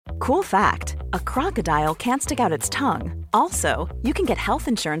Cool fact, a crocodile can't stick out its tongue. Also, you can get health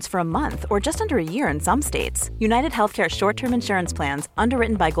insurance for a month or just under a year in some states. United Healthcare short-term insurance plans,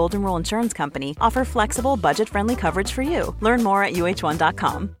 underwritten by Golden Rule Insurance Company, offer flexible, budget-friendly coverage for you. Learn more at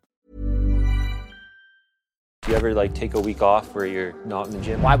uh1.com. Do you ever take a week off where you're not in the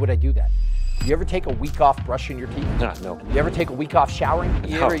gym? Why would I do that? You ever take a week off brushing your teeth? No. You ever take a week off showering?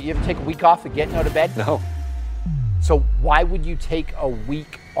 You No. ever take a week off of getting out of bed? No. So why would you take a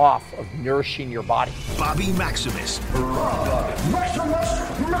week off of nourishing your body? Bobby Maximus.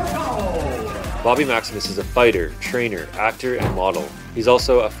 Bobby Maximus is a fighter, trainer, actor, and model. He's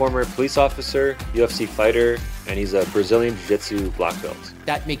also a former police officer, UFC fighter, and he's a Brazilian Jiu-Jitsu black belt.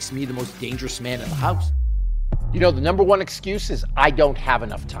 That makes me the most dangerous man in the house. You know, the number one excuse is I don't have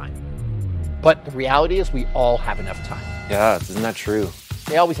enough time. But the reality is we all have enough time. Yeah, isn't that true?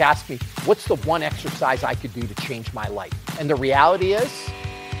 They always ask me, what's the one exercise I could do to change my life? And the reality is,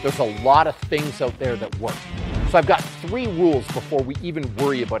 there's a lot of things out there that work. So I've got 3 rules before we even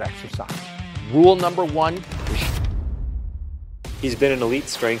worry about exercise. Rule number 1 is... He's been an elite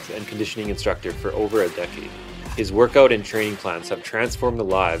strength and conditioning instructor for over a decade. His workout and training plans have transformed the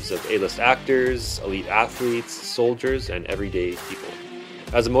lives of A-list actors, elite athletes, soldiers, and everyday people.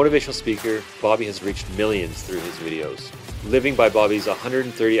 As a motivational speaker, Bobby has reached millions through his videos. Living by Bobby's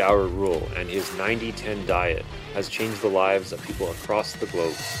 130-hour rule and his 90-10 diet has changed the lives of people across the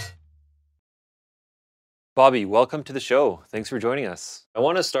globe. Bobby, welcome to the show. Thanks for joining us. I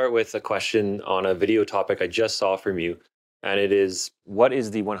want to start with a question on a video topic I just saw from you, and it is, what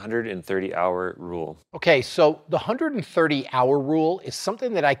is the 130-hour rule? Okay, so the 130-hour rule is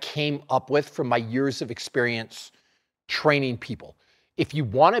something that I came up with from my years of experience training people. If you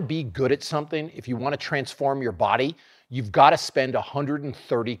want to be good at something, if you want to transform your body, you've got to spend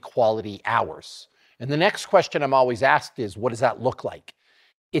 130 quality hours. And the next question I'm always asked is, what does that look like?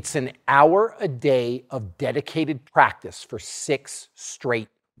 It's an hour a day of dedicated practice for 6 straight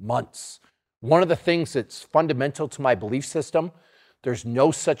months. One of the things that's fundamental to my belief system, there's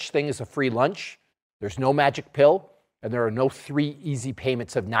no such thing as a free lunch, there's no magic pill, and there are no 3 easy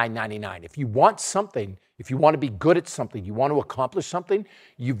payments of $9.99. If you want something, if you want to be good at something, you want to accomplish something,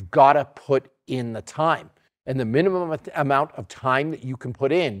 you've got to put in the time. And the minimum amount of time that you can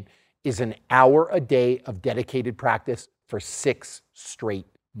put in is an hour a day of dedicated practice for 6 straight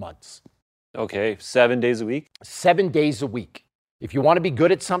months. Okay, 7 days a week? 7 days a week. If you want to be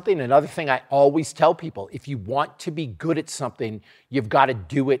good at something, another thing I always tell people, if you want to be good at something, you've got to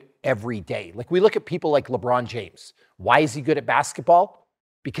do it every day. Like we look at people like LeBron James. Why is he good at basketball?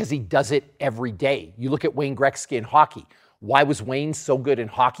 Because he does it every day. You look at Wayne Gretzky in hockey. Why was Wayne so good in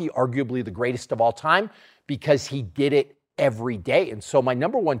hockey, arguably the greatest of all time? Because he did it every day. And so my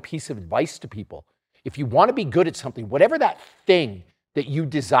number one piece of advice to people, if you want to be good at something, whatever that thing that you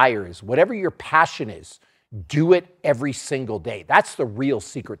desire is, whatever your passion is, do it every single day. That's the real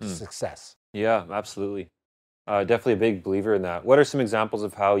secret to success. Yeah, absolutely. Definitely a big believer in that. What are some examples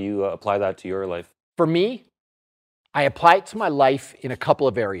of how you apply that to your life? For me, I apply it to my life in a couple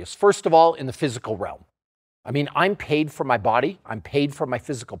of areas. First of all, in the physical realm. I mean, I'm paid for my body. I'm paid for my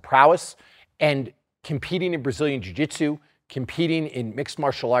physical prowess. And competing in Brazilian Jiu-Jitsu, competing in mixed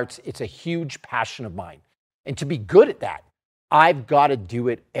martial arts, it's a huge passion of mine. And to be good at that, I've got to do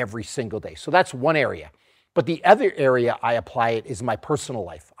it every single day. So that's one area. But the other area I apply it is my personal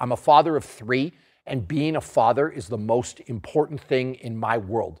life. I'm a father of 3, and being a father is the most important thing in my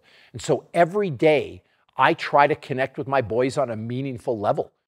world. And so every day, I try to connect with my boys on a meaningful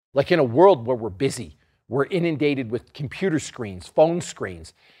level. Like in a world where we're busy, we're inundated with computer screens, phone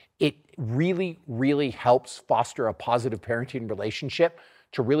screens. It really, really helps foster a positive parenting relationship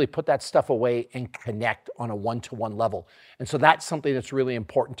to really put that stuff away and connect on a one-to-one level. And so that's something that's really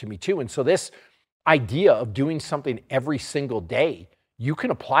important to me too. And so this idea of doing something every single day, you can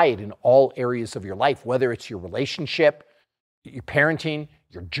apply it in all areas of your life, whether it's your relationship, your parenting,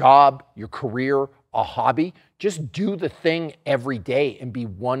 your job, your career, a hobby. Just do the thing every day and be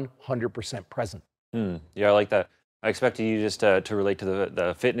 100% present. Yeah, I like that. I expected you just to relate to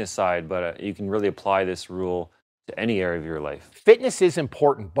the fitness side, but you can really apply this rule to any area of your life. Fitness is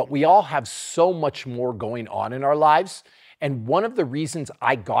important, but we all have so much more going on in our lives. And one of the reasons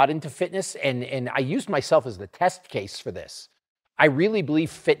I got into fitness, and I used myself as the test case for this, I really believe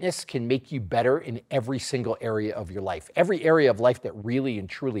fitness can make you better in every single area of your life, every area of life that really and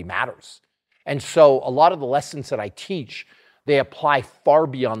truly matters. And so a lot of the lessons that I teach, they apply far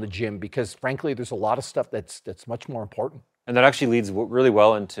beyond the gym because frankly, there's a lot of stuff that's much more important. And that actually leads really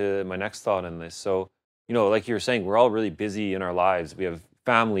well into my next thought on this. So, you know, like you were saying, we're all really busy in our lives. We have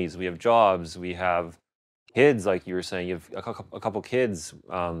families, we have jobs, we have kids, like you were saying, you have a couple kids.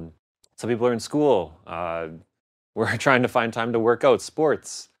 Some people are in school. We're trying to find time to work out,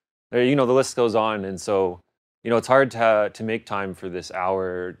 sports. The list goes on. And so, it's hard to make time for this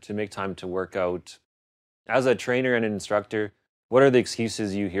hour, to make time to work out. As a trainer and an instructor, what are the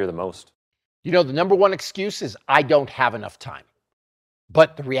excuses you hear the most? The number one excuse is I don't have enough time.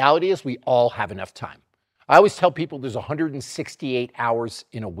 But the reality is we all have enough time. I always tell people there's 168 hours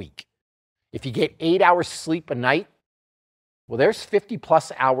in a week. If you get 8 hours sleep a night, well, there's 50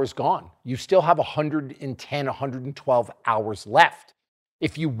 plus hours gone. You still have 110, 112 hours left.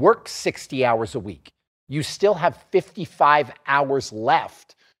 If you work 60 hours a week, you still have 55 hours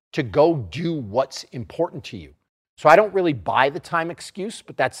left to go do what's important to you. So I don't really buy the time excuse,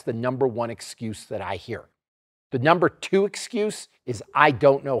 but that's the number one excuse that I hear. The number two excuse is I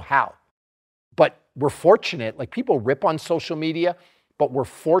don't know how. But we're fortunate, like people rip on social media, but we're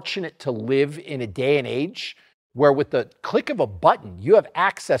fortunate to live in a day and age where with the click of a button, you have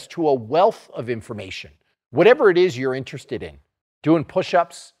access to a wealth of information. Whatever it is you're interested in, doing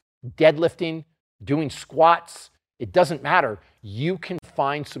push-ups, deadlifting, doing squats, it doesn't matter. You can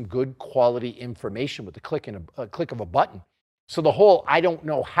find some good quality information with the click of a button. So the whole I don't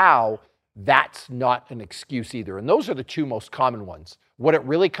know how, that's not an excuse either. And those are the two most common ones. What it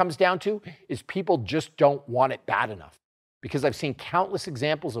really comes down to is people just don't want it bad enough. Because I've seen countless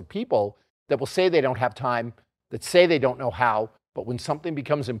examples of people that will say they don't have time, that say they don't know how, but when something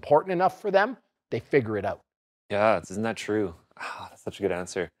becomes important enough for them, they figure it out. Yeah, isn't that true? That's such a good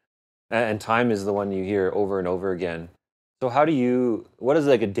answer. And time is the one you hear over and over again. So what does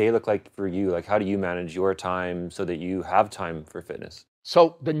like a day look like for you? Like how do you manage your time so that you have time for fitness?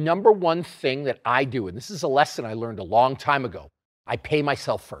 So the number one thing that I do, and this is a lesson I learned a long time ago, I pay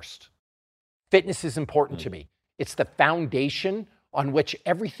myself first. Fitness is important to me. It's the foundation on which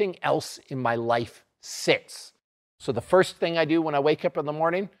everything else in my life sits. So the first thing I do when I wake up in the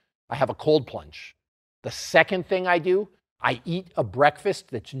morning, I have a cold plunge. The second thing I do, I eat a breakfast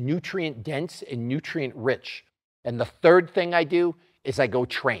that's nutrient dense and nutrient rich. And the third thing I do is I go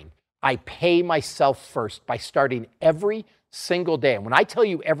train. I pay myself first by starting every single day. And when I tell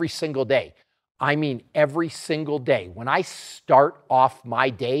you every single day, I mean every single day. When I start off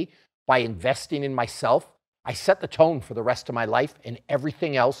my day by investing in myself, I set the tone for the rest of my life and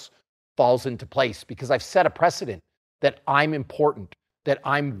everything else falls into place because I've set a precedent that I'm important, that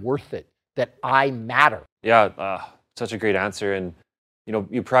I'm worth it, that I matter. Yeah, such a great answer. And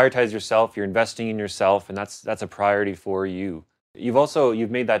you prioritize yourself, you're investing in yourself, and that's a priority for you.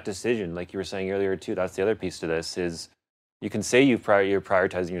 You've made that decision, like you were saying earlier too. That's the other piece to this is you can say you're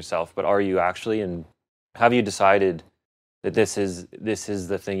prioritizing yourself, but are you actually? And have you decided that this is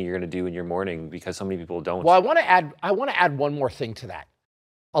the thing you're going to do in your morning? Because so many people don't. Well, I want to add one more thing to that.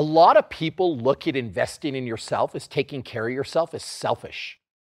 A lot of people look at investing in yourself as taking care of yourself as selfish.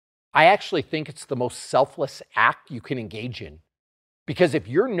 I actually think it's the most selfless act you can engage in. Because if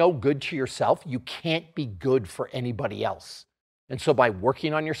you're no good to yourself, you can't be good for anybody else. And so by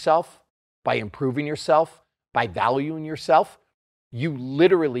working on yourself, by improving yourself, by valuing yourself, you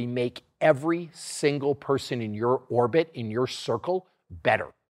literally make every single person in your orbit, in your circle, better.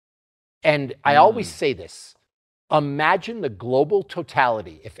 And I always say this, imagine the global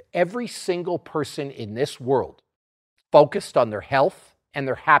totality. If every single person in this world focused on their health and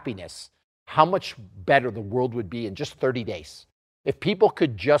their happiness, how much better the world would be in just 30 days. If people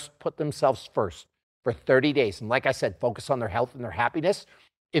could just put themselves first for 30 days, and like I said, focus on their health and their happiness,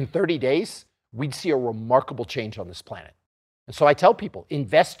 in 30 days, we'd see a remarkable change on this planet. And so I tell people,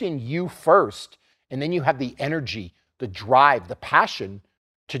 invest in you first, and then you have the energy, the drive, the passion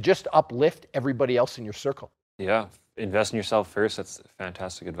to just uplift everybody else in your circle. Yeah, invest in yourself first. That's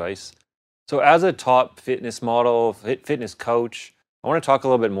fantastic advice. So as a top fitness model, fitness coach, I want to talk a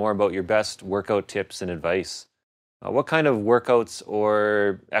little bit more about your best workout tips and advice. What kind of workouts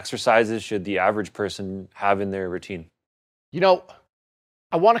or exercises should the average person have in their routine?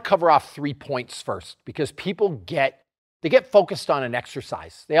 I want to cover off 3 points first because people get focused on an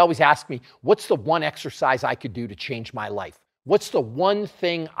exercise. They always ask me, what's the one exercise I could do to change my life? What's the one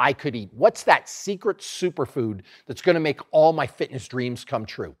thing I could eat? What's that secret superfood that's going to make all my fitness dreams come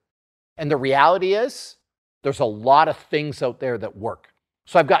true? And the reality is, there's a lot of things out there that work.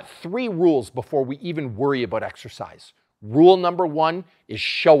 So I've got 3 rules before we even worry about exercise. Rule number 1 is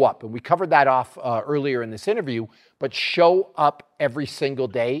show up. And we covered that off earlier in this interview, but show up every single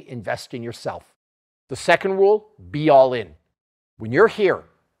day, invest in yourself. The second rule, be all in. When you're here,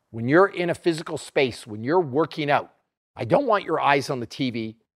 when you're in a physical space, when you're working out, I don't want your eyes on the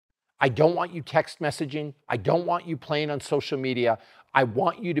TV. I don't want you text messaging. I don't want you playing on social media. I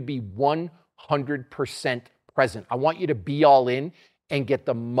want you to be 100% present. I want you to be all in and get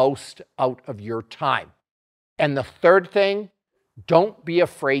the most out of your time. And the third thing, don't be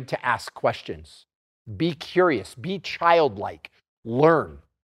afraid to ask questions. Be curious, be childlike, learn.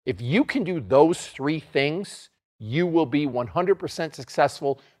 If you can do those three things, you will be 100%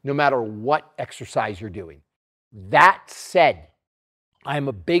 successful no matter what exercise you're doing. That said, I'm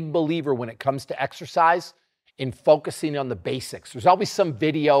a big believer when it comes to exercise in focusing on the basics. There's always some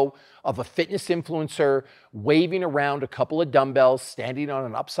video of a fitness influencer waving around a couple of dumbbells, standing on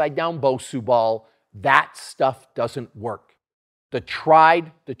an upside down Bosu ball. That stuff doesn't work. The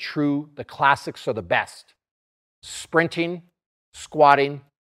tried, the true, the classics are the best. Sprinting, squatting,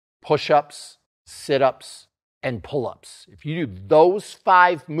 push-ups, sit-ups, and pull-ups. If you do those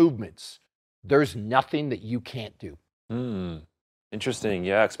 5 movements, there's nothing that you can't do. Interesting.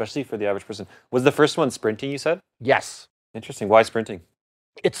 Yeah, especially for the average person. Was the first one sprinting, you said? Yes. Interesting. Why sprinting?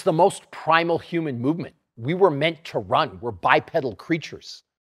 It's the most primal human movement. We were meant to run. We're bipedal creatures.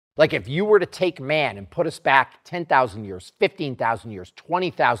 Like if you were to take man and put us back 10,000 years, 15,000 years,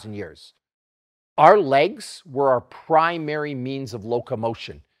 20,000 years, our legs were our primary means of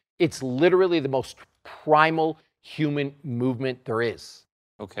locomotion. It's literally the most primal human movement there is.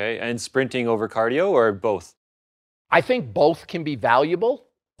 Okay. And sprinting over cardio or both? I think both can be valuable,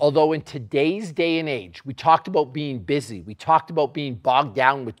 although in today's day and age, we talked about being busy. We talked about being bogged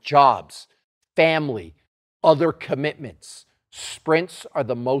down with jobs, family, other commitments. Sprints are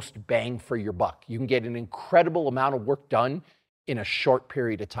the most bang for your buck. You can get an incredible amount of work done in a short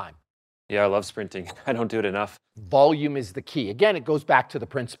period of time. Yeah, I love sprinting. I don't do it enough. Volume is the key. Again, it goes back to the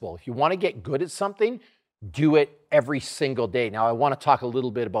principle. If you want to get good at something, do it every single day. Now, I want to talk a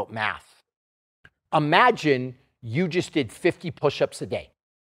little bit about math. Imagine you just did 50 push-ups a day.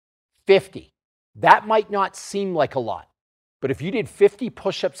 50. That might not seem like a lot, but if you did 50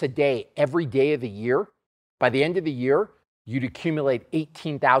 push-ups a day every day of the year, by the end of the year, you'd accumulate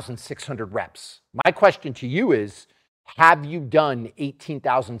 18,600 reps. My question to you is, have you done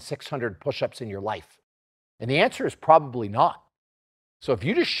 18,600 push-ups in your life? And the answer is probably not. So if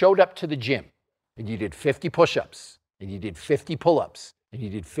you just showed up to the gym and you did 50 push-ups and you did 50 pull-ups and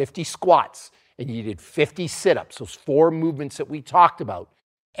you did 50 squats and you did 50 sit-ups, those 4 movements that we talked about,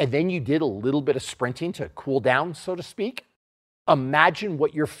 and then you did a little bit of sprinting to cool down, so to speak, imagine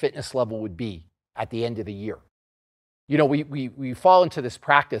what your fitness level would be at the end of the year. You know, we fall into this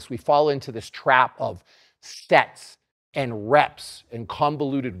practice, we fall into this trap of sets and reps and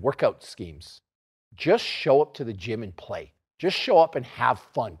convoluted workout schemes. Just show up to the gym and play. Just show up and have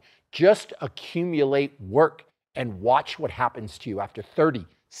fun. Just accumulate work and watch what happens to you after 30,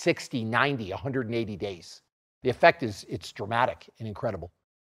 60, 90, 180 days. The effect is, it's dramatic and incredible.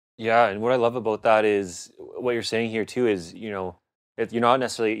 Yeah, and what I love about that is what you're saying here too is, you know, you're not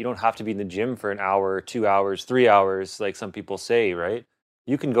necessarily, you don't have to be in the gym for an hour, 2 hours, 3 hours, like some people say, right?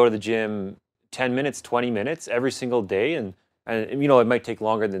 You can go to the gym 10 minutes, 20 minutes every single day. And you know, it might take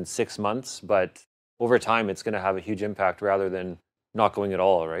longer than 6 months, but over time, it's going to have a huge impact rather than not going at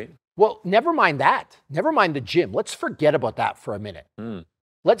all, right? Well, never mind that. Never mind the gym. Let's forget about that for a minute.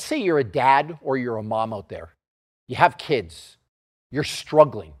 Let's say you're a dad or you're a mom out there. You have kids. You're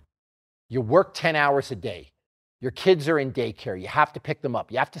struggling. You work 10 hours a day. Your kids are in daycare. You have to pick them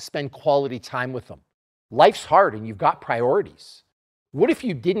up. You have to spend quality time with them. Life's hard and you've got priorities. What if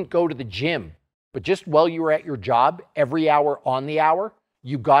you didn't go to the gym, but just while you were at your job, every hour on the hour,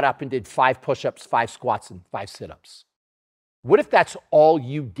 you got up and did 5 push-ups, 5 squats, and 5 sit-ups? What if that's all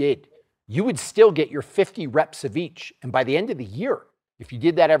you did? You would still get your 50 reps of each. And by the end of the year, if you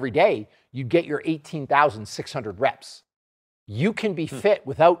did that every day, you'd get your 18,600 reps. You can be fit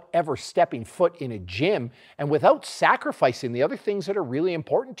without ever stepping foot in a gym and without sacrificing the other things that are really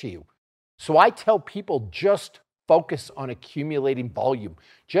important to you. So I tell people, just focus on accumulating volume.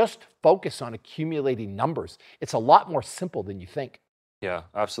 Just focus on accumulating numbers. It's a lot more simple than you think. Yeah,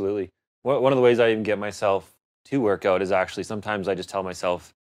 absolutely. One of the ways I even get myself to work out is actually sometimes I just tell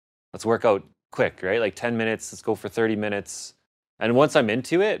myself, let's work out quick, right? Like 10 minutes, let's go for 30 minutes. And once I'm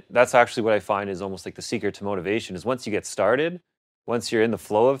into it, that's actually what I find is almost like the secret to motivation is once you get started, once you're in the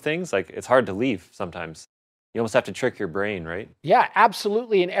flow of things, like it's hard to leave sometimes. You almost have to trick your brain, right? Yeah,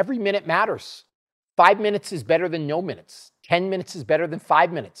 absolutely. And every minute matters. 5 minutes is better than no minutes. 10 minutes is better than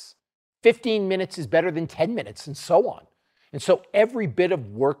 5 minutes. 15 minutes is better than 10 minutes, and so on. And so every bit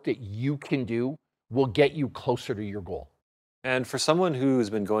of work that you can do will get you closer to your goal. And for someone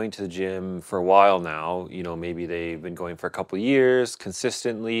who's been going to the gym for a while now, you know, maybe they've been going for a couple of years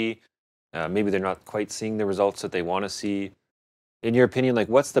consistently, maybe they're not quite seeing the results that they want to see. In your opinion, like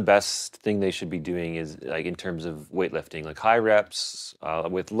what's the best thing they should be doing is like in terms of weightlifting, like high reps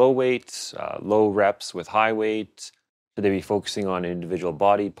with low weight, low reps with high weight? Should they be focusing on individual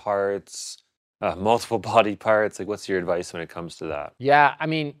body parts, multiple body parts? Like what's your advice when it comes to that? Yeah, I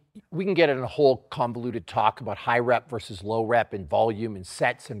mean, we can get in a whole convoluted talk about high rep versus low rep and volume and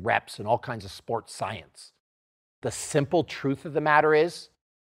sets and reps and all kinds of sports science. The simple truth of the matter is,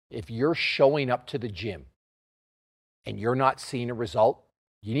 if you're showing up to the gym and you're not seeing a result,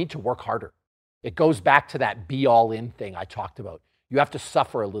 you need to work harder. It goes back to that be all in thing I talked about. You have to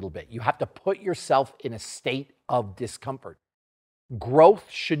suffer a little bit. You have to put yourself in a state of discomfort. Growth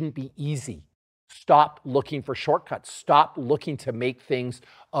shouldn't be easy. Stop looking for shortcuts. Stop looking to make things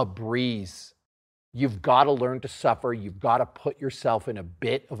a breeze. You've got to learn to suffer. You've got to put yourself in a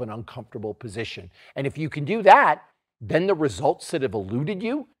bit of an uncomfortable position. And if you can do that, then the results that have eluded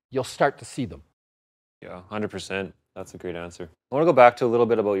you, you'll start to see them. Yeah, 100%. That's a great answer. I want to go back to a little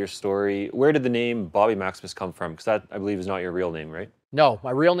bit about your story. Where did the name Bobby Maximus come from? Because that, I believe, is not your real name, right? No,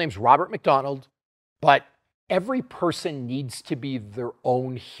 my real name's Robert McDonald, but every person needs to be their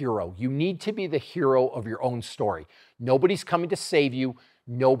own hero. You need to be the hero of your own story. Nobody's coming to save you.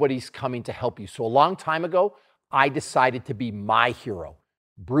 Nobody's coming to help you. So a long time ago, I decided to be my hero.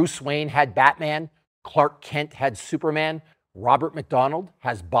 Bruce Wayne had Batman. Clark Kent had Superman. Robert McDonald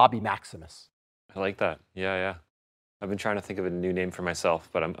has Bobby Maximus. I like that. Yeah, yeah. I've been trying to think of a new name for myself,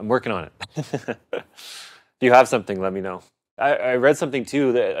 but I'm working on it. If you have something, let me know. I read something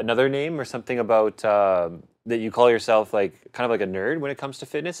too, another name or something about that you call yourself like kind of like a nerd when it comes to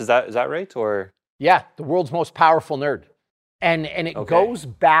fitness. Is that right? Or yeah, the world's most powerful nerd. And it goes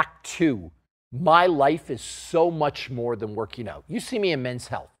back to my life is so much more than working out. You see me in Men's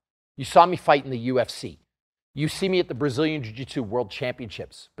Health. You saw me fight in the UFC. You see me at the Brazilian Jiu-Jitsu World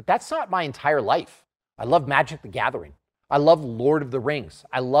Championships. But that's not my entire life. I love Magic the Gathering. I love Lord of the Rings.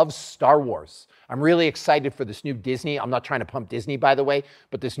 I love Star Wars. I'm really excited for this new Disney. I'm not trying to pump Disney, by the way,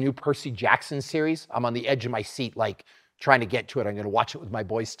 but this new Percy Jackson series. I'm on the edge of my seat, like trying to get to it. I'm going to watch it with my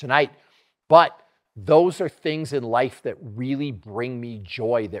boys tonight. But those are things in life that really bring me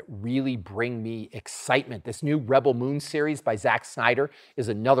joy, that really bring me excitement. This new Rebel Moon series by Zack Snyder is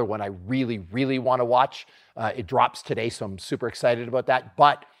another one I really, really want to watch. It drops today, so I'm super excited about that.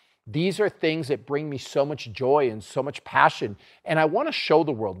 But these are things that bring me so much joy and so much passion. And I want to show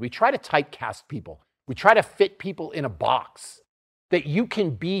the world. We try to typecast people. We try to fit people in a box. That you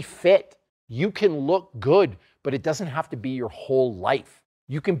can be fit. You can look good, but it doesn't have to be your whole life.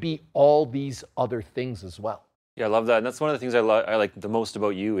 You can be all these other things as well. yeah, I love that. And that's one of the things I like the most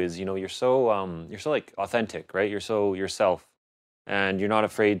about you is, you're so like authentic, right? You're so yourself, and you're not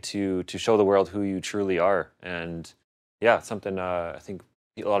afraid to show the world who you truly are. And yeah, it's something I think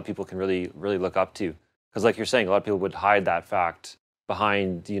a lot of people can really, really look up to. Because like you're saying, a lot of people would hide that fact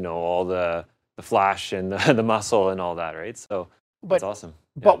behind, all the flash and the muscle and all that, right? So that's awesome.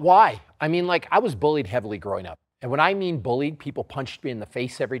 But why? I mean, like, I was bullied heavily growing up. And when I mean bullied, people punched me in the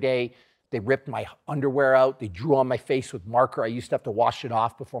face every day. They ripped my underwear out. They drew on my face with marker. I used to have to wash it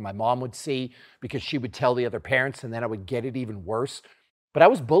off before my mom would see because she would tell the other parents, and then I would get it even worse. But I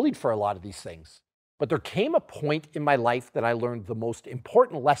was bullied for a lot of these things. But there came a point in my life that I learned the most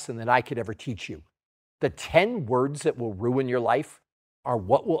important lesson that I could ever teach you. The 10 words that will ruin your life are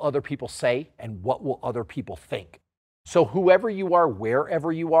what will other people say and what will other people think. So whoever you are,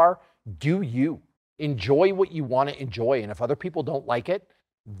 wherever you are, do you. Enjoy what you want to enjoy. And if other people don't like it,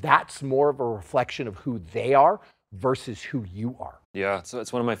 that's more of a reflection of who they are versus who you are. Yeah, so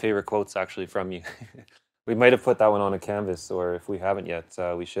it's one of my favorite quotes actually from you. We might have put that one on a canvas, or if we haven't yet,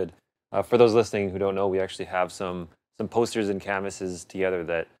 we should. For those listening who don't know, we actually have some posters and canvases together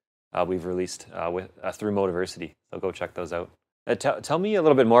that we've released through Motiversity. So go check those out. Tell me a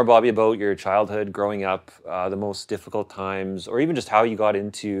little bit more, Bobby, about your childhood, growing up, the most difficult times, or even just how you got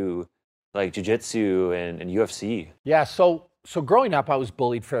into like jiu-jitsu and UFC. Yeah, so growing up, I was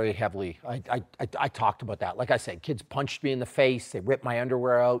bullied fairly heavily. I talked about that. Like I said, kids punched me in the face. They ripped my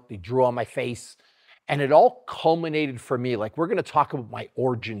underwear out. They drew on my face. And it all culminated for me. Like, we're going to talk about my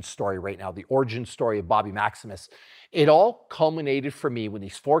origin story right now, the origin story of Bobby Maximus. It all culminated for me when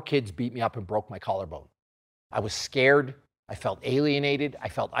these 4 kids beat me up and broke my collarbone. I was scared. I felt alienated. I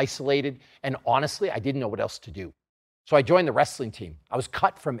felt isolated. And honestly, I didn't know what else to do. So I joined the wrestling team. I was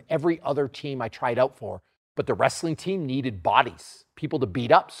cut from every other team I tried out for, but the wrestling team needed bodies, people to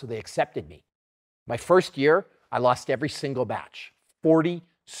beat up, so they accepted me. My first year, I lost every single match. 40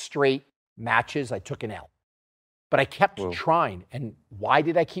 straight matches, I took an L. But I kept trying. And why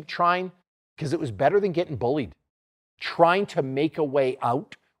did I keep trying? Because it was better than getting bullied. Trying to make a way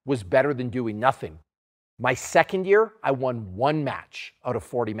out was better than doing nothing. My second year, I won 1 match out of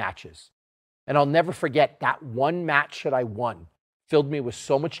 40 matches. And I'll never forget that 1 match that I won filled me with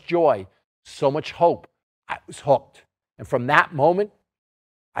so much joy, so much hope. I was hooked. And from that moment,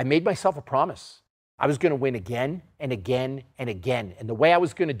 I made myself a promise. I was going to win again and again and again. And the way I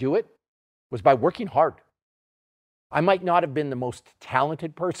was going to do it was by working hard. I might not have been the most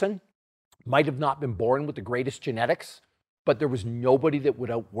talented person, might have not been born with the greatest genetics, but there was nobody that would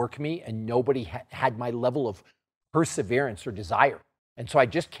outwork me, and nobody had my level of perseverance or desire. And so I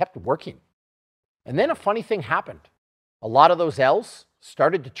just kept working. And then a funny thing happened. A lot of those L's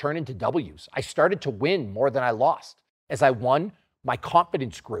started to turn into W's. I started to win more than I lost. As I won, my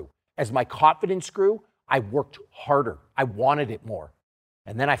confidence grew. As my confidence grew, I worked harder. I wanted it more.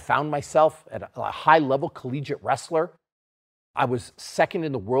 And then I found myself at a high-level collegiate wrestler. I was second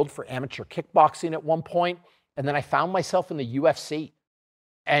in the world for amateur kickboxing at one point. And then I found myself in the UFC.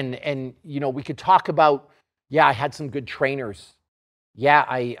 And you know, we could talk about, yeah, I had some good trainers. Yeah,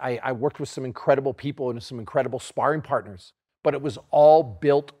 I worked with some incredible people and some incredible sparring partners. But it was all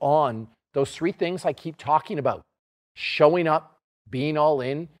built on those 3 things I keep talking about: showing up, being all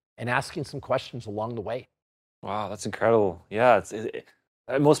in, and asking some questions along the way. Wow, that's incredible. Yeah,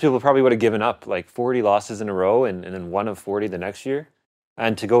 most people probably would have given up, like 40 losses in a row and then 1 of 40 the next year.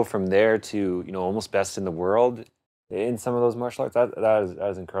 And to go from there to, you know, almost best in the world in some of those martial arts, that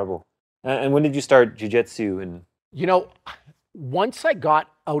is incredible. And when did you start jiu-jitsu? And you know, once I got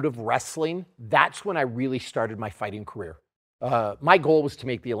out of wrestling, that's when I really started my fighting career. My goal was to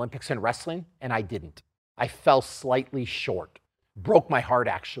make the Olympics in wrestling, and I didn't. I fell slightly short, broke my heart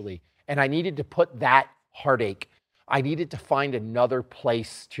actually, and I needed to put that heartache, I needed to find another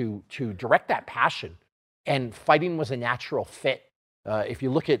place to direct that passion, and fighting was a natural fit. If you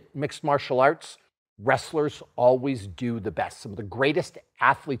look at mixed martial arts, wrestlers always do the best. Some of the greatest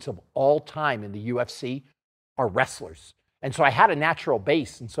athletes of all time in the UFC are wrestlers. And so I had a natural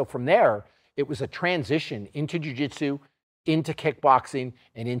base. And so from there, it was a transition into jiu-jitsu, into kickboxing,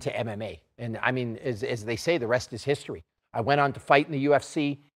 and into MMA. And I mean, as they say, the rest is history. I went on to fight in the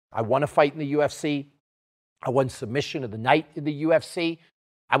UFC. I won a fight in the UFC. I won submission of the night in the UFC.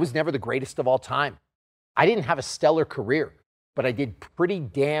 I was never the greatest of all time. I didn't have a stellar career, but I did pretty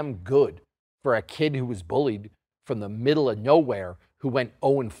damn good for a kid who was bullied from the middle of nowhere who went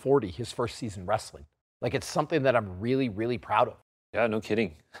 0-40 his first season wrestling. Like, it's something that I'm really, really proud of. Yeah, no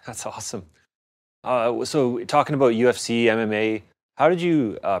kidding. That's awesome. So talking about UFC, MMA, how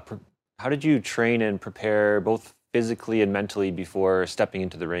did you train and prepare both physically and mentally before stepping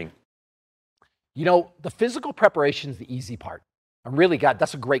into the ring? You know, the physical preparation is the easy part.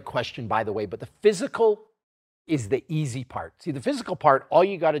 That's a great question, by the way, but the physical is the easy part. See, the physical part, all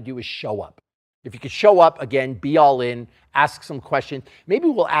you got to do is show up. If you could show up, again, be all in, ask some questions. Maybe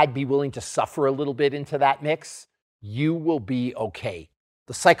we'll add be willing to suffer a little bit into that mix. You will be okay.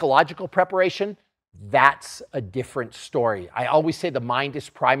 The psychological preparation, that's a different story. I always say the mind is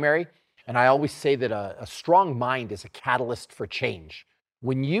primary, and I always say that a strong mind is a catalyst for change.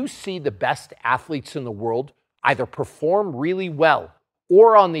 When you see the best athletes in the world either perform really well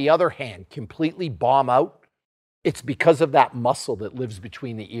or, on the other hand, completely bomb out, it's because of that muscle that lives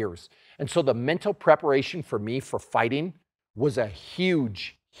between the ears. And so the mental preparation for me for fighting was a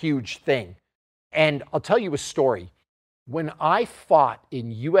huge, huge thing. And I'll tell you a story. When I fought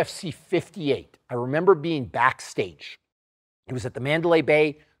in UFC 58, I remember being backstage. It was at the Mandalay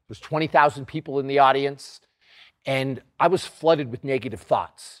Bay. There was 20,000 people in the audience. And I was flooded with negative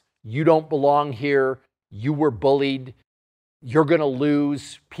thoughts. You don't belong here. You were bullied. You're going to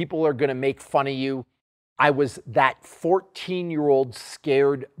lose. People are going to make fun of you. I was that 14-year-old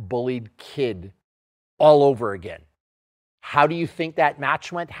scared, bullied kid all over again. How do you think that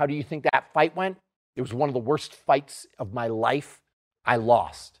match went? How do you think that fight went? It was one of the worst fights of my life. I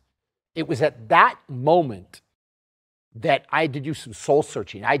lost. It was at that moment that I had to do some soul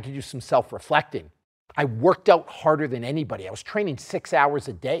searching. I had to do some self-reflecting. I worked out harder than anybody. I was training 6 hours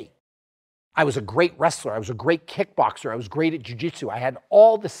a day. I was a great wrestler. I was a great kickboxer. I was great at jiu-jitsu. I had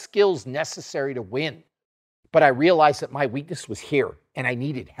all the skills necessary to win. But I realized that my weakness was here and I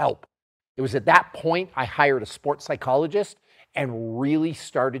needed help. It was at that point I hired a sports psychologist and really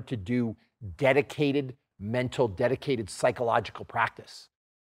started to do dedicated mental, dedicated psychological practice.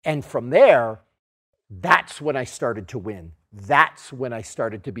 And from there, that's when I started to win. That's when I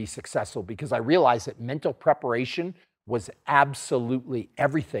started to be successful, because I realized that mental preparation was absolutely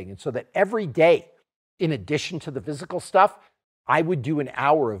everything. And so that every day, in addition to the physical stuff, I would do an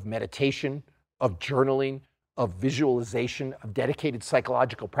hour of meditation, of journaling, of visualization, of dedicated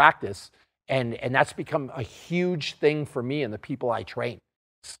psychological practice. And that's become a huge thing for me and the people I train.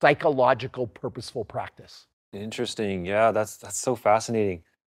 psychological, purposeful practice. Interesting. Yeah, that's so fascinating.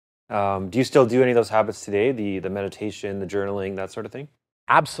 Do you still do any of those habits today? The meditation, the journaling, that sort of thing?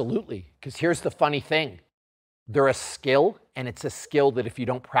 Absolutely. Because here's the funny thing. They're a skill, and it's a skill that if you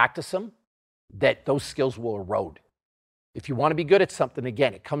don't practice them, that those skills will erode. If you want to be good at something,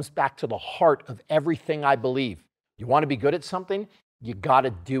 again, it comes back to the heart of everything I believe. You want to be good at something, you got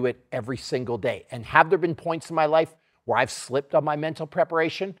to do it every single day. And have there been points in my life where I've slipped on my mental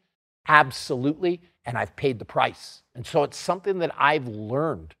preparation? Absolutely. And I've paid the price. And so it's something that I've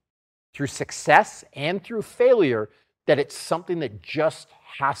learned through success and through failure, that it's something that just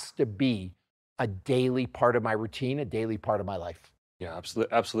has to be a daily part of my routine, a daily part of my life. Yeah,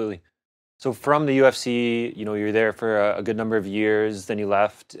 absolutely, absolutely. So from the UFC, you're there for a good number of years. Then you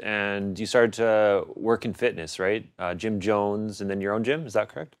left and you started to work in fitness, right? Jim Jones, and then your own gym. Is that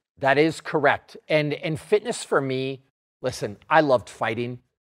correct? That is correct. And fitness for me, listen, I loved fighting,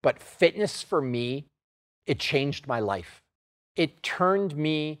 but fitness for me, it changed my life. It turned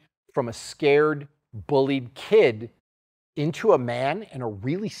me from a scared, bullied kid into a man, and a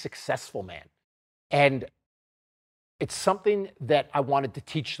really successful man. And it's something that I wanted to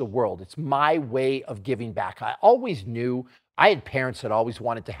teach the world. It's my way of giving back. I always knew I had parents that always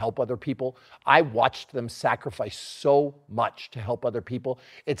wanted to help other people. I watched them sacrifice so much to help other people.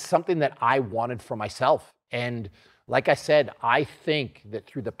 It's something that I wanted for myself. And like I said, I think that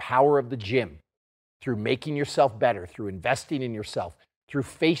through the power of the gym, through making yourself better, through investing in yourself, through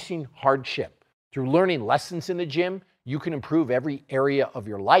facing hardship, through learning lessons in the gym, you can improve every area of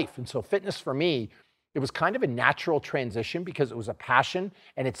your life. And so fitness for me, it was kind of a natural transition because it was a passion.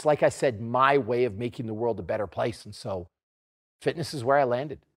 And it's, like I said, my way of making the world a better place. And so fitness is where I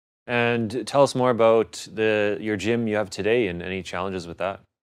landed. And tell us more about your gym you have today and any challenges with that.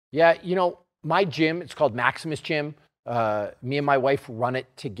 Yeah, my gym, it's called Maximus Gym. Me and my wife run it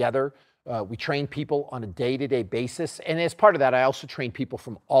together. We train people on a day-to-day basis. And as part of that, I also train people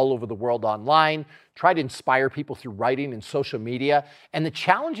from all over the world online, try to inspire people through writing and social media. And the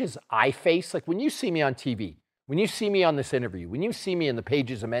challenges I face, like when you see me on TV, when you see me on this interview, when you see me in the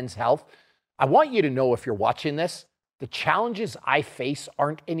pages of Men's Health, I want you to know, if you're watching this, the challenges I face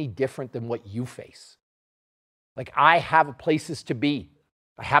aren't any different than what you face. Like, I have places to be.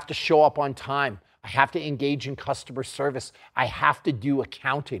 I have to show up on time. I have to engage in customer service. I have to do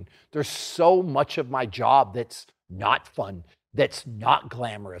accounting. There's so much of my job that's not fun, that's not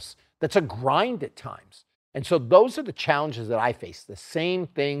glamorous, that's a grind at times. And so those are the challenges that I face, the same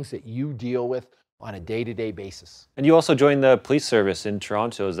things that you deal with on a day-to-day basis. And you also joined the police service in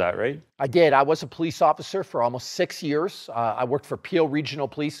Toronto, is that right? I did. I was a police officer for almost 6 years. I worked for Peel Regional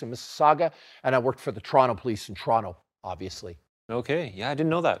Police in Mississauga, and I worked for the Toronto Police in Toronto, obviously. Okay, yeah, I didn't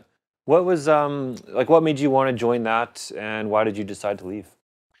know that. What was, what made you want to join that, and why did you decide to leave?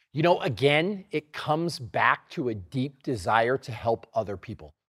 Again, it comes back to a deep desire to help other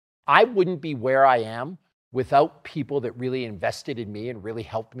people. I wouldn't be where I am without people that really invested in me and really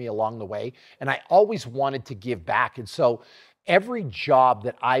helped me along the way. And I always wanted to give back. And so every job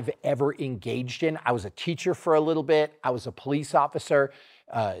that I've ever engaged in, I was a teacher for a little bit, I was a police officer,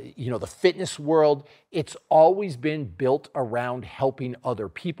 the fitness world, it's always been built around helping other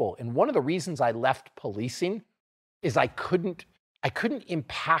people. And one of the reasons I left policing is I couldn't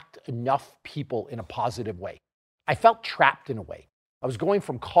impact enough people in a positive way. I felt trapped in a way. I was going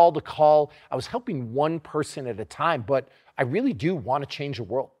from call to call. I was helping one person at a time, but I really do want to change the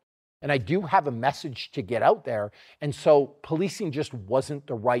world. And I do have a message to get out there. And so policing just wasn't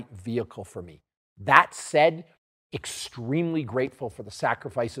the right vehicle for me. That said, extremely grateful for the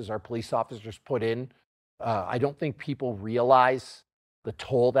sacrifices our police officers put in. I don't think people realize the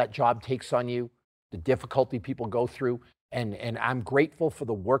toll that job takes on you, the difficulty people go through. And I'm grateful for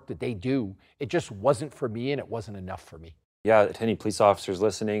the work that they do. It just wasn't for me, and it wasn't enough for me. Yeah, to any police officers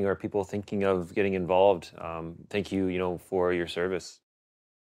listening or people thinking of getting involved, thank you, for your service.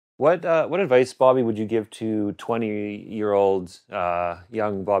 What advice, Bobby, would you give to 20-year-old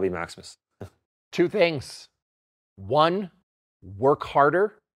young Bobby Maximus? 2 things. 1, work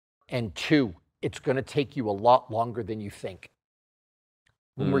harder. And 2, it's going to take you a lot longer than you think.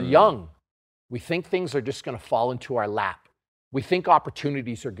 When we're young, we think things are just going to fall into our lap. We think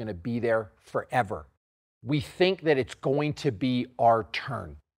opportunities are going to be there forever. We think that it's going to be our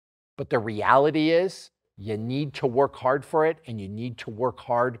turn. But the reality is, you need to work hard for it, and you need to work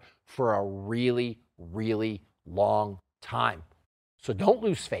hard for a really, really long time. So don't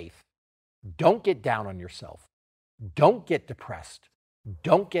lose faith. Don't get down on yourself. Don't get depressed.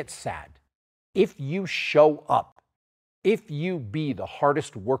 Don't get sad. If you show up, if you be the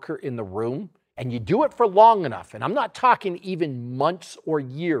hardest worker in the room and you do it for long enough, and I'm not talking even months or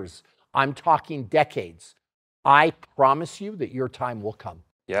years, I'm talking decades, I promise you that your time will come.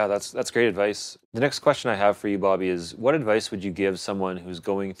 Yeah, that's great advice. The next question I have for you, Bobby, is what advice would you give someone who's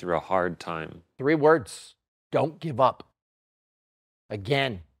going through a hard time? 3 words: don't give up.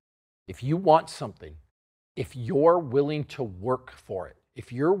 Again, if you want something, if you're willing to work for it,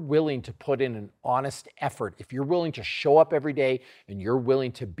 if you're willing to put in an honest effort, if you're willing to show up every day and you're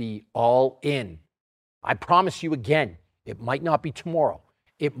willing to be all in, I promise you again, it might not be tomorrow.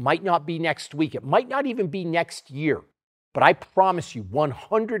 It might not be next week. It might not even be next year. But I promise you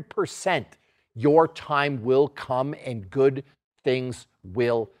 100% your time will come and good things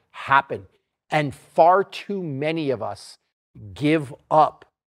will happen. And far too many of us give up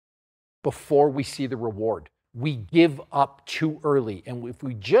before we see the reward. We give up too early. And if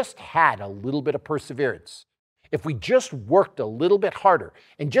we just had a little bit of perseverance, if we just worked a little bit harder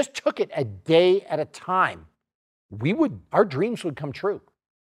and just took it a day at a time, our dreams would come true.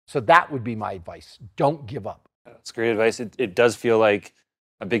 So that would be my advice. Don't give up. That's great advice. It does feel like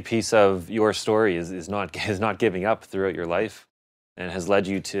a big piece of your story is not giving up throughout your life and has led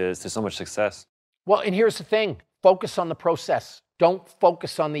you to so much success. Well, and here's the thing. Focus on the process. Don't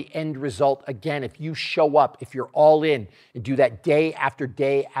focus on the end result. Again, if you show up, if you're all in and do that day after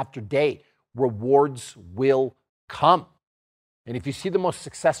day after day, rewards will come. And if you see the most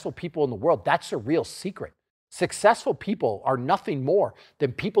successful people in the world, that's a real secret. Successful people are nothing more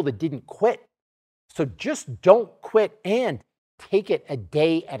than people that didn't quit. So just don't quit and take it a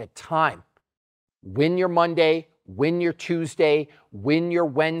day at a time. Win your Monday, win your Tuesday, win your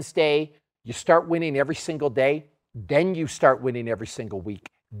Wednesday. You start winning every single day. Then you start winning every single week.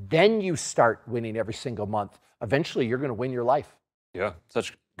 Then you start winning every single month. Eventually, you're going to win your life. Yeah,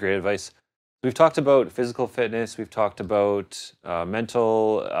 such great advice. We've talked about physical fitness. We've talked about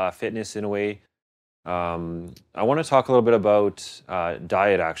mental fitness in a way. I want to talk a little bit about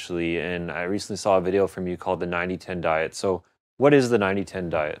diet, actually. And I recently saw a video from you called the 90-10 diet. So what is the 90-10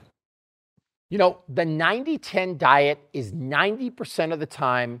 diet? You know, the 90-10 diet is 90% of the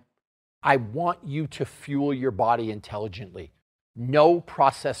time, I want you to fuel your body intelligently. No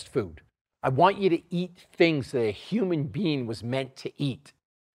processed food. I want you to eat things that a human being was meant to eat.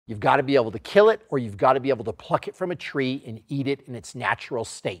 You've got to be able to kill it, or you've got to be able to pluck it from a tree and eat it in its natural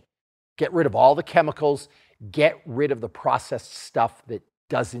state. Get rid of all the chemicals. Get rid of the processed stuff that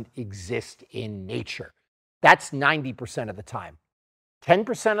doesn't exist in nature. That's 90% of the time.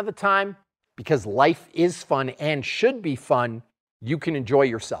 10% of the time, because life is fun and should be fun, you can enjoy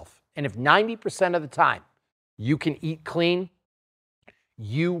yourself. And if 90% of the time you can eat clean,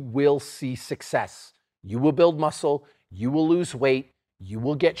 you will see success. You will build muscle. You will lose weight. You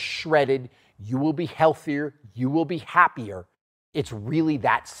will get shredded. You will be healthier. You will be happier. It's really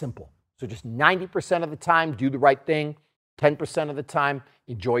that simple. So just 90% of the time, do the right thing. 10% of the time,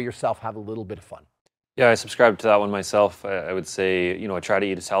 enjoy yourself, have a little bit of fun. Yeah, I subscribe to that one myself. I would say, I try to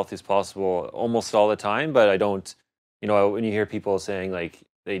eat as healthy as possible almost all the time, but I don't, when you hear people saying like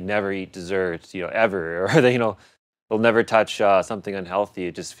they never eat dessert, ever, or they'll never touch something unhealthy,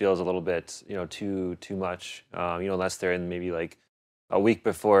 it just feels a little bit, too much, unless they're in maybe like a week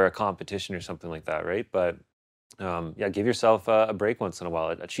before a competition or something like that, right? But give yourself a break once in a while,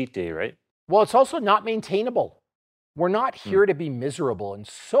 a cheat day, right? Well, it's also not maintainable. We're not here to be miserable. And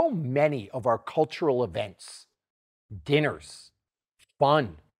so many of our cultural events, dinners,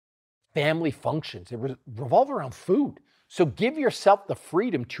 fun, family functions, they revolve around food. So give yourself the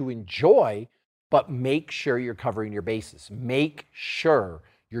freedom to enjoy, but make sure you're covering your bases. Make sure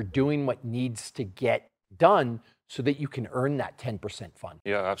you're doing what needs to get done so that you can earn that 10% fun.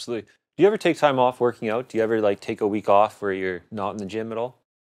 Yeah, absolutely. Do you ever take time off working out? Do you ever take a week off where you're not in the gym at all?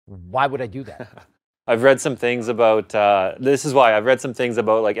 Why would I do that? I've read some things about, this is why, I've read some things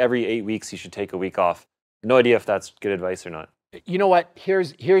about like every 8 weeks you should take a week off. No idea if that's good advice or not. You know what?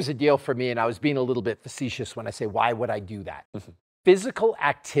 Here's a deal for me, and I was being a little bit facetious when I say, why would I do that? Physical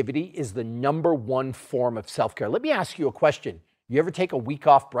activity is the number one form of self-care. Let me ask you a question. You ever take a week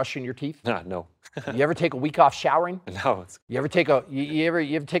off brushing your teeth? No. You ever take a week off showering? No. You ever take a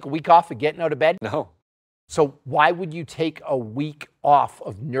week off of getting out of bed? No. So why would you take a week off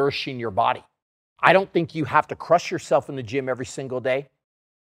of nourishing your body? I don't think you have to crush yourself in the gym every single day.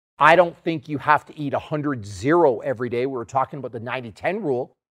 I don't think you have to eat 100-0 every day. We were talking about the 90-10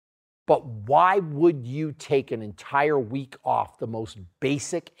 rule. But why would you take an entire week off, the most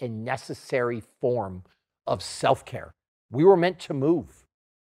basic and necessary form of self-care? We were meant to move.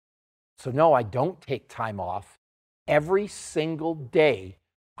 So no, I don't take time off. Every single day,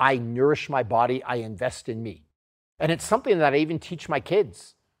 I nourish my body, I invest in me. And it's something that I even teach my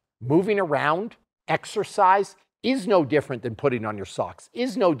kids. Moving around, Exercise is no different than putting on your socks,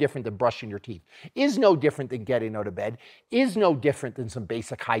 is no different than brushing your teeth, is no different than getting out of bed, is no different than some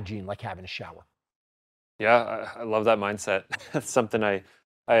basic hygiene like having a shower. Yeah, I love that mindset. That's something I've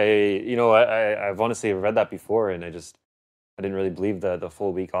honestly read that before, and I didn't really believe the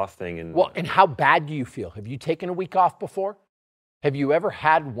full week off thing. And Well, and how bad do you feel? Have you taken a week off before? Have you ever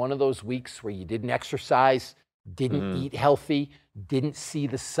had one of those weeks where you didn't exercise, didn't eat healthy, didn't see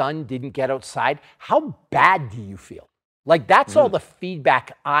the sun, didn't get outside? How bad do you feel? Like, that's all the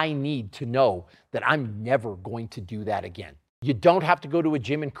feedback I need to know that I'm never going to do that again. You don't have to go to a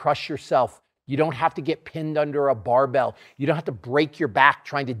gym and crush yourself. You don't have to get pinned under a barbell. You don't have to break your back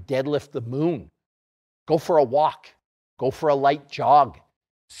trying to deadlift the moon. Go for a walk. Go for a light jog.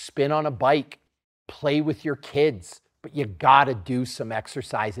 Spin on a bike. Play with your kids. But you gotta do some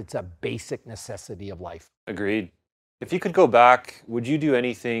exercise. It's a basic necessity of life. Agreed. If you could go back, would you do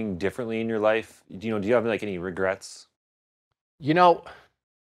anything differently in your life? Do you have like any regrets? You know,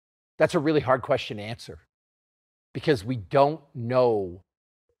 that's a really hard question to answer because we don't know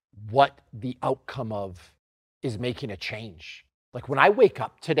what the outcome of is making a change. Like, when I wake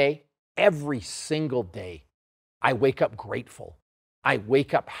up today, every single day, I wake up grateful. I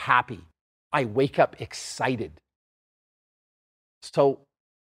wake up happy. I wake up excited. So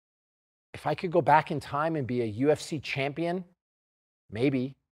if I could go back in time and be a UFC champion,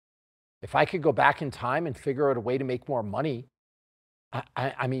 maybe. If I could go back in time and figure out a way to make more money,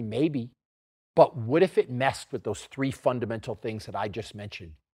 I mean, maybe. But what if it messed with those three fundamental things that I just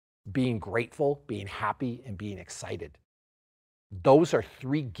mentioned? Being grateful, being happy, and being excited. Those are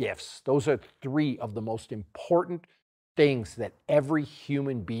three gifts. Those are three of the most important things that every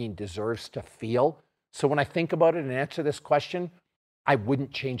human being deserves to feel. So when I think about it and answer this question, I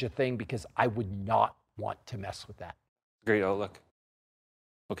wouldn't change a thing because I would not want to mess with that. Great outlook.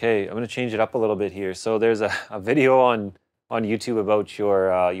 Okay, I'm going to change it up a little bit here. So there's a video on YouTube about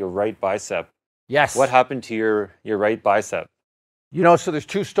your right bicep. Yes. What happened to your right bicep? You know, so there's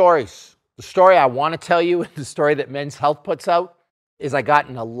two stories. The story I want to tell you, and the story that Men's Health puts out, is I got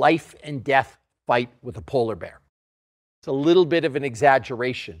in a life and death fight with a polar bear. It's a little bit of an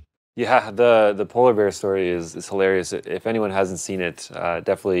exaggeration. Yeah, the polar bear story is hilarious. If anyone hasn't seen it,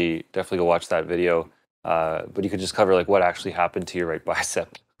 definitely go watch that video. But you could just cover like what actually happened to your right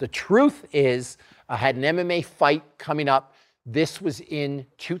bicep. The truth is, I had an MMA fight coming up. This was in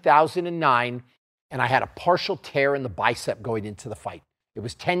 2009, and I had a partial tear in the bicep going into the fight. It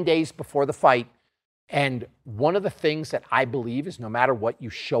was 10 days before the fight, and one of the things that I believe is no matter what, you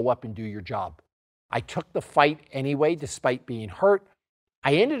show up and do your job. I took the fight anyway, despite being hurt.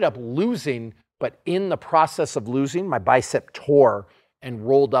 I ended up losing, but in the process of losing, my bicep tore and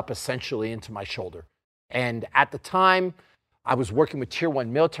rolled up essentially into my shoulder. And at the time, I was working with Tier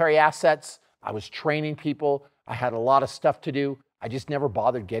 1 military assets. I was training people. I had a lot of stuff to do. I just never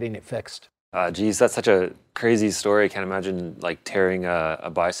bothered getting it fixed. Geez, that's such a crazy story. I can't imagine like tearing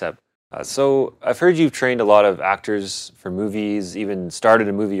a bicep. So I've heard you've trained a lot of actors for movies, even started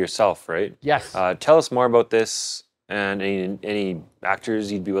a movie yourself, right? Yes. Tell us more about this and any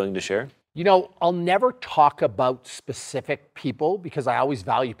actors you'd be willing to share. You know, I'll never talk about specific people because I always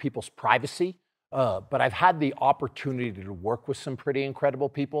value people's privacy. But I've had the opportunity to work with some pretty incredible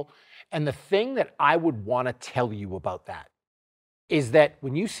people. And the thing that I would want to tell you about that is that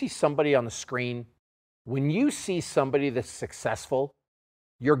when you see somebody on the screen, when you see somebody that's successful,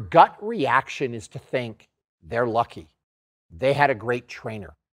 your gut reaction is to think they're lucky. They had a great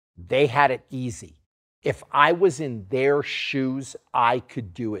trainer. They had it easy. If I was in their shoes, I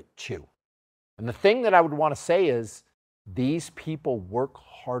could do it too. And the thing that I would want to say is these people work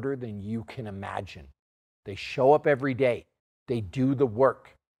harder than you can imagine. They show up every day. They do the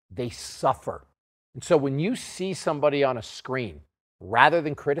work. They suffer. And so when you see somebody on a screen, rather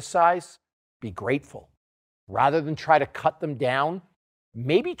than criticize, be grateful. Rather than try to cut them down,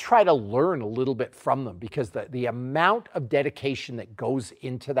 maybe try to learn a little bit from them because the amount of dedication that goes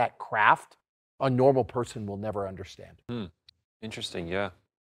into that craft, a normal person will never understand. Interesting, yeah.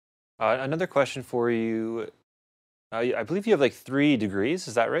 Another question for you. I believe you have like 3 degrees,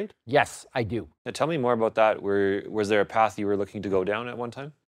 is that right? Yes, I do. Now, tell me more about that. Was there a path you were looking to go down at one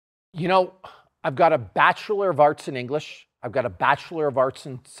time? You know, I've got a Bachelor of Arts in English, I've got a Bachelor of Arts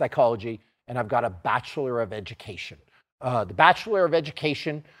in Psychology, and I've got a Bachelor of Education. The Bachelor of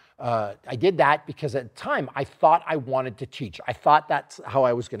Education, I did that because at the time I thought I wanted to teach. I thought that's how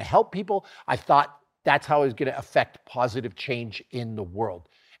I was going to help people. I thought that's how I was going to affect positive change in the world.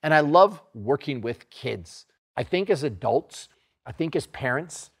 And I love working with kids. I think as adults, I think as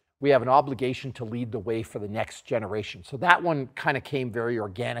parents, we have an obligation to lead the way for the next generation. So that one kind of came very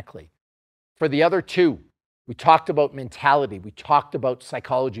organically. For the other two, we talked about mentality, we talked about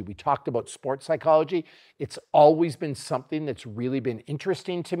psychology, we talked about sports psychology. It's always been something that's really been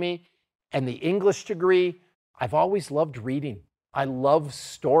interesting to me. And the English degree, I've always loved reading. I love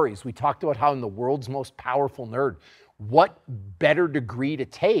stories. We talked about how I'm the world's most powerful nerd. What better degree to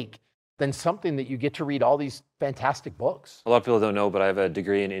take than something that you get to read all these fantastic books? A lot of people don't know, but I have a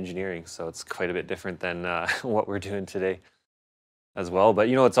degree in engineering, so it's quite a bit different than what we're doing today as well. But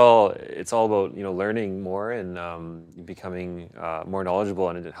it's all about learning more and becoming more knowledgeable,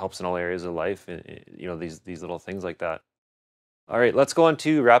 and it helps in all areas of life. And these little things like that. All right, let's go on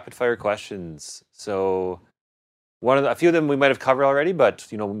to rapid fire questions. So a few of them we might have covered already, but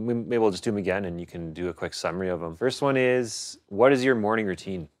maybe we'll just do them again, and you can do a quick summary of them. First one is, what is your morning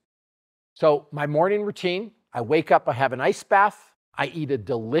routine? So my morning routine, I wake up, I have an ice bath, I eat a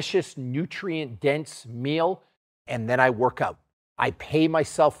delicious, nutrient-dense meal, and then I work out. I pay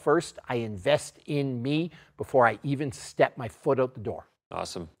myself first. I invest in me before I even step my foot out the door.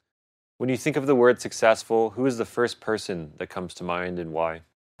 Awesome. When you think of the word successful, who is the first person that comes to mind and why?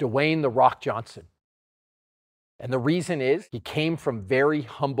 Dwayne "The Rock" Johnson. And the reason is he came from very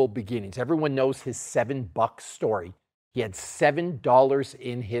humble beginnings. Everyone knows his $7 story. He had $7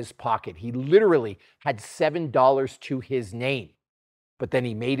 in his pocket. He literally had $7 to his name. But then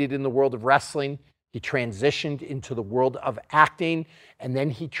he made it in the world of wrestling. He transitioned into the world of acting. And then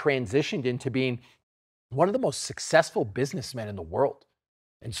he transitioned into being one of the most successful businessmen in the world.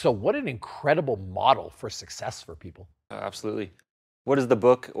 And so what an incredible model for success for people. Absolutely. What is the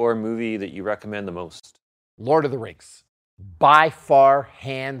book or movie that you recommend the most? Lord of the Rings. By far,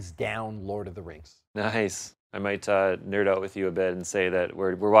 hands down, Lord of the Rings. Nice. I might nerd out with you a bit and say that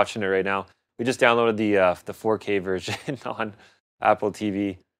we're watching it right now. We just downloaded the 4K version on Apple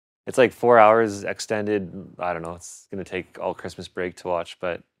TV. It's like 4 hours extended. I don't know. It's going to take all Christmas break to watch,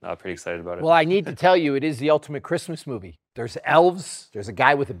 but I'm pretty excited about it. Well, I need to tell you, it is the ultimate Christmas movie. There's elves. There's a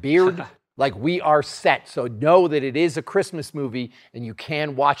guy with a beard. Like, we are set. So know that it is a Christmas movie, and you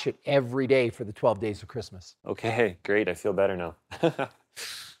can watch it every day for the 12 days of Christmas. Okay, great. I feel better now.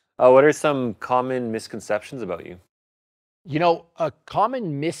 What are some common misconceptions about you? A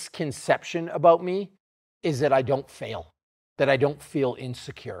common misconception about me is that I don't fail, that I don't feel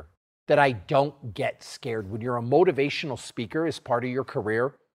insecure, that I don't get scared. When you're a motivational speaker as part of your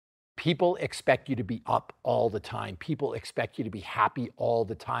career, people expect you to be up all the time. People expect you to be happy all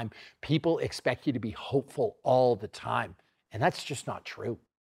the time. People expect you to be hopeful all the time. And that's just not true.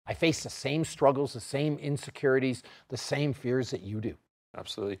 I face the same struggles, the same insecurities, the same fears that you do.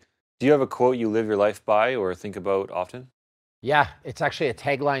 Absolutely. Do you have a quote you live your life by or think about often? Yeah, it's actually a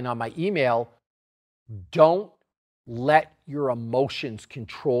tagline on my email. Don't let your emotions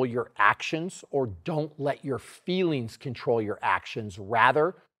control your actions, or don't let your feelings control your actions.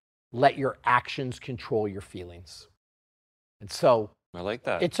 Rather, let your actions control your feelings. And so I like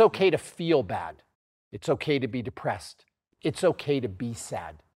that. It's okay to feel bad. It's okay to be depressed. It's okay to be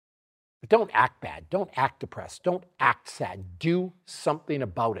sad. But don't act bad. Don't act depressed. Don't act sad. Do something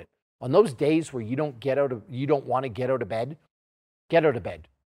about it. On those days where you don't want to get out of bed, get out of bed.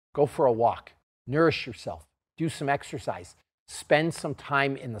 Go for a walk. Nourish yourself. Do some exercise. Spend some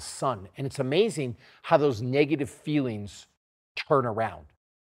time in the sun. And it's amazing how those negative feelings turn around.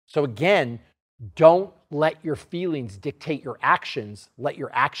 So again, don't let your feelings dictate your actions. Let your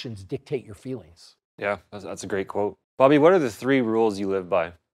actions dictate your feelings. Yeah, that's a great quote. Bobby, what are the 3 rules you live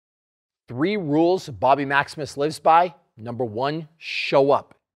by? 3 rules Bobby Maximus lives by. Number 1, show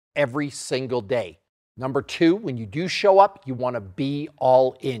up every single day. Number 2, when you do show up, you want to be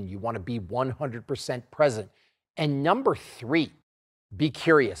all in. You want to be 100% present. And number 3, be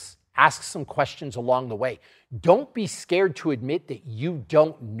curious. Ask some questions along the way. Don't be scared to admit that you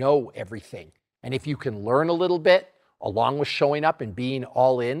don't know everything. And if you can learn a little bit, along with showing up and being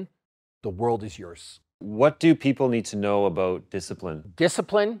all in, the world is yours. What do people need to know about discipline?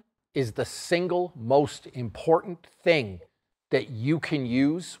 Discipline is the single most important thing that you can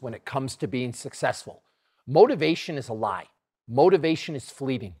use when it comes to being successful. Motivation is a lie. Motivation is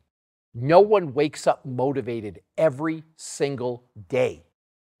fleeting. No one wakes up motivated every single day.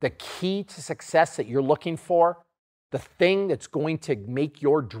 The key to success that you're looking for, the thing that's going to make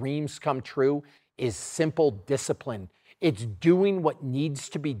your dreams come true, is simple discipline. It's doing what needs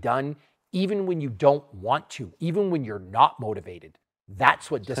to be done even when you don't want to, even when you're not motivated.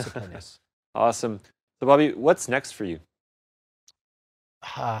 That's what discipline is. Awesome. So Bobby, what's next for you?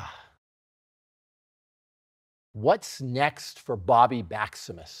 What's next for Bobby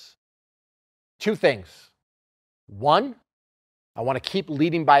Maximus? 2 things. 1, I want to keep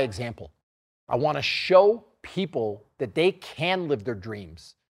leading by example. I want to show people that they can live their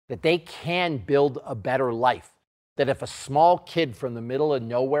dreams, that they can build a better life. That if a small kid from the middle of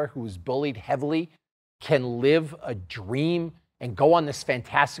nowhere who was bullied heavily can live a dream and go on this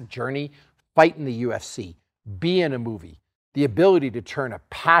fantastic journey, fight in the UFC, be in a movie, the ability to turn a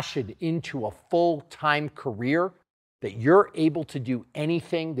passion into a full-time career, that you're able to do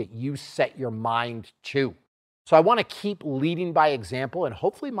anything that you set your mind to. So I want to keep leading by example, and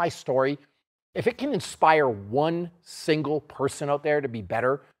hopefully my story, if it can inspire one single person out there to be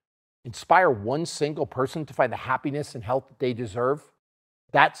better, inspire one single person to find the happiness and health that they deserve,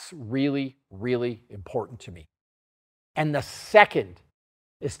 that's really, really important to me. And the second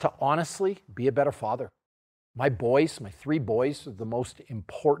is to honestly be a better father. My boys, my 3 boys, are the most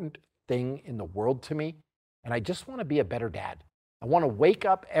important thing in the world to me. And I just want to be a better dad. I want to wake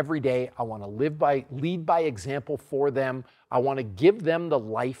up every day. I want to lead by example for them. I want to give them the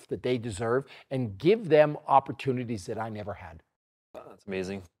life that they deserve and give them opportunities that I never had. Wow, that's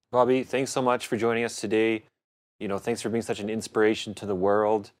amazing. Bobby, thanks so much for joining us today. Thanks for being such an inspiration to the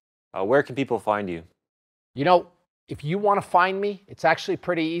world. Where can people find you? If you want to find me, it's actually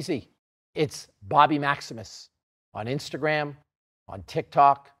pretty easy. It's Bobby Maximus on Instagram, on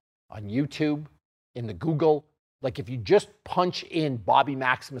TikTok, on YouTube, in the Google. Like if you just punch in Bobby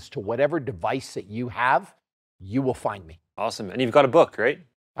Maximus to whatever device that you have, you will find me. Awesome. And you've got a book, right?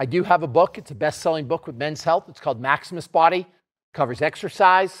 I do have a book. It's a best-selling book with Men's Health. It's called Maximus Body. It covers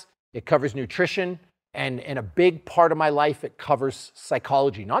exercise. It covers nutrition. And in a big part of my life, it covers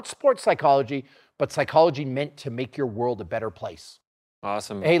psychology. Not sports psychology, but psychology meant to make your world a better place.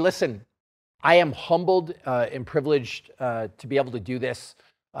 Awesome. Hey, listen, I am humbled and privileged to be able to do this.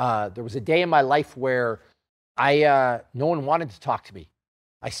 There was a day in my life where no one wanted to talk to me.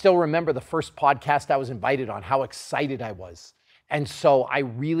 I still remember the first podcast I was invited on, how excited I was. And so I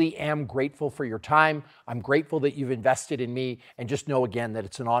really am grateful for your time. I'm grateful that you've invested in me, and just know again that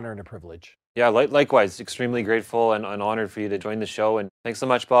it's an honor and a privilege. Yeah, likewise. Extremely grateful and honored for you to join the show. And thanks so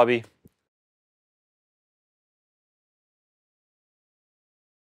much, Bobby.